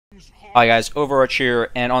Hi guys, Overarch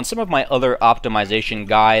here, and on some of my other optimization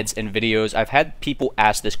guides and videos, I've had people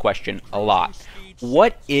ask this question a lot.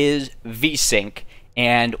 What is Vsync,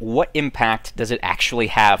 and what impact does it actually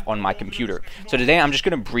have on my computer? So today I'm just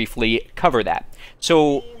going to briefly cover that.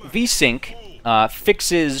 So Vsync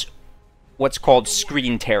fixes what's called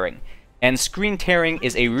screen tearing. And screen tearing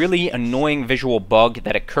is a really annoying visual bug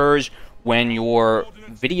that occurs when your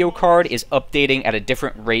video card is updating at a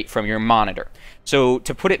different rate from your monitor. So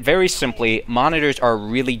to put it very simply, monitors are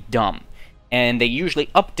really dumb, and they usually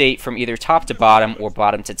update from either top to bottom or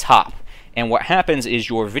bottom to top. And what happens is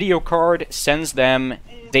your video card sends them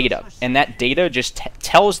data, and that data just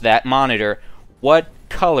tells that monitor what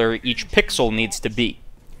color each pixel needs to be.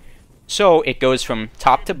 So it goes from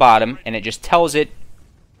top to bottom, and it just tells it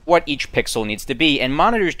what each pixel needs to be, and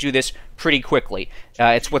monitors do this pretty quickly.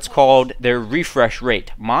 It's what's called their refresh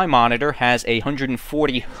rate. My monitor has a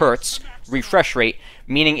 140 Hertz refresh rate,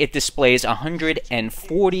 meaning it displays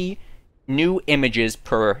 140 new images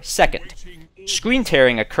per second. Screen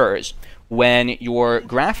tearing occurs when your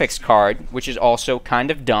graphics card, which is also kind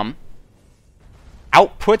of dumb,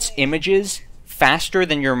 outputs images faster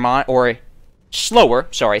than your slower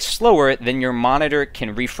than your monitor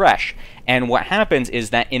can refresh. And what happens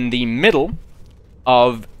is that in the middle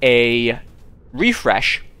of a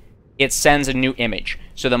refresh, it sends a new image.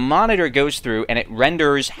 So the monitor goes through and it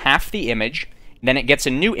renders half the image, then it gets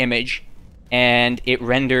a new image, and it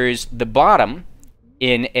renders the bottom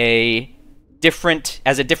in a different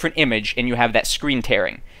image, and you have that screen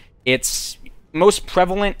tearing. It's most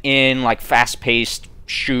prevalent in like fast-paced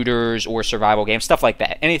shooters or survival games, stuff like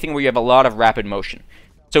that. Anything where you have a lot of rapid motion.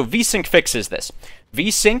 So Vsync fixes this.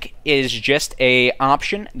 Vsync is just an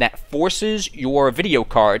option that forces your video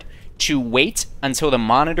card to wait until the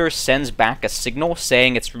monitor sends back a signal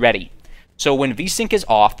saying it's ready. So when Vsync is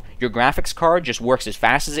off, your graphics card just works as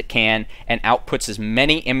fast as it can and outputs as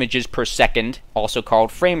many images per second, also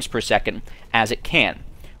called frames per second, as it can.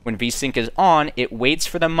 When Vsync is on, it waits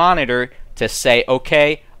for the monitor to say,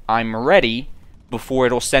 okay, I'm ready, before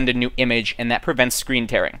it'll send a new image, and that prevents screen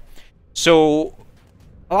tearing. So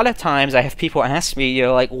a lot of times I have people ask me,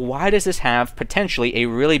 like, why does this have potentially a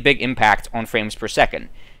really big impact on frames per second?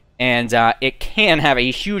 And it can have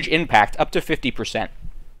a huge impact, up to 50%.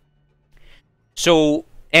 So,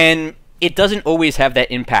 and it doesn't always have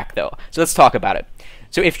that impact though. So let's talk about it.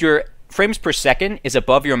 So if your frames per second is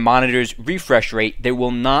above your monitor's refresh rate, there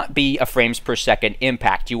will not be a frames per second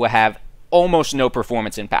impact. You will have almost no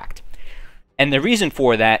performance impact. And the reason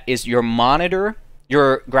for that is your monitor,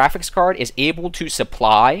 your graphics card is able to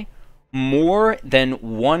supply more than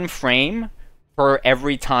one frame per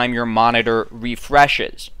every time your monitor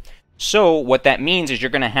refreshes. So what that means is you're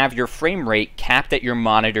going to have your frame rate capped at your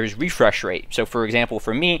monitor's refresh rate. So for example,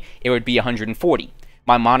 for me, it would be 140.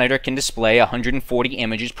 My monitor can display 140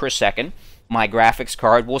 images per second. My graphics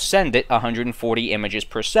card will send it 140 images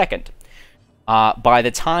per second. By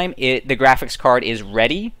the time the graphics card is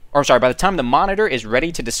ready, by the time the monitor is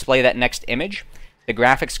ready to display that next image, the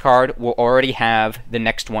graphics card will already have the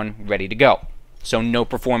next one ready to go. So no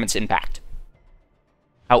performance impact.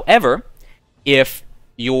 However, if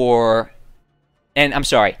you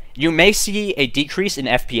may see a decrease in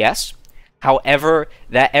FPS. However,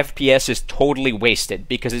 that FPS is totally wasted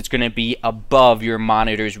because it's going to be above your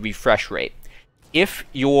monitor's refresh rate. If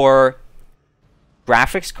your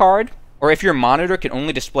graphics card, or if your monitor can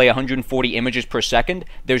only display 140 images per second,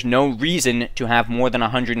 there's no reason to have more than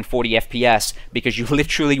 140 FPS because you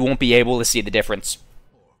literally won't be able to see the difference.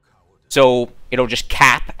 So it'll just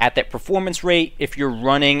cap at that performance rate. If you're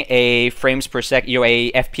running a frames per second,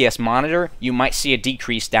 a FPS monitor, you might see a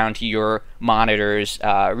decrease down to your monitor's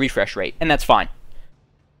refresh rate, and that's fine.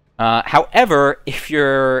 However, if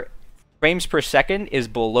your frames per second is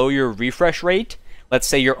below your refresh rate, let's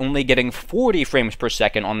say you're only getting 40 frames per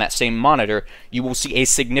second on that same monitor, you will see a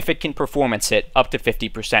significant performance hit, up to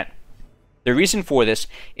 50%. The reason for this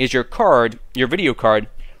is your video card,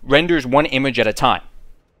 renders one image at a time.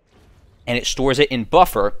 And it stores it in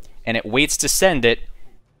buffer, and it waits to send it,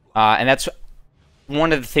 and that's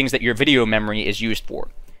one of the things that your video memory is used for.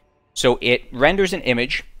 So it renders an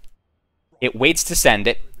image, it waits to send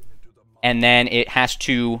it, and then it has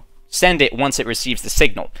to send it once it receives the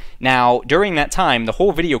signal. Now, during that time, the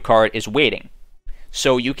whole video card is waiting.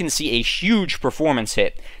 So you can see a huge performance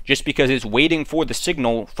hit just because it's waiting for the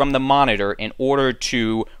signal from the monitor in order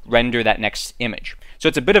to render that next image. So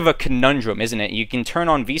it's a bit of a conundrum, isn't it? You can turn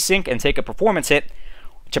on Vsync and take a performance hit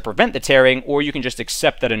to prevent the tearing, or you can just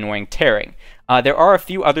accept that annoying tearing. There are a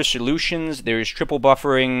few other solutions. There's triple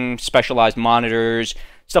buffering, specialized monitors,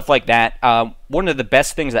 stuff like that. One of the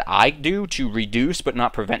best things that I do to reduce but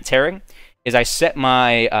not prevent tearing is I set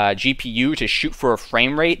my GPU to shoot for a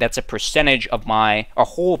frame rate that's a percentage of a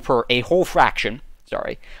whole fraction,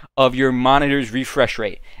 sorry, of your monitor's refresh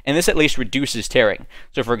rate. And this at least reduces tearing.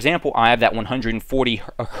 So for example, I have that 140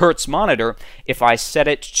 hertz monitor. If I set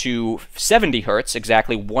it to 70 hertz,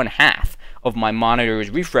 exactly 1/2 of my monitor's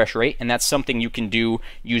refresh rate, and that's something you can do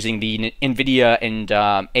using the NVIDIA and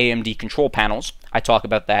AMD control panels. I talk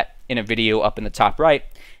about that in a video up in the top right.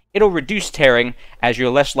 It'll reduce tearing as you're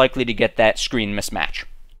less likely to get that screen mismatch.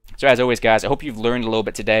 So as always, guys, I hope you've learned a little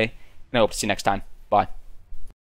bit today, and I hope to see you next time. Bye.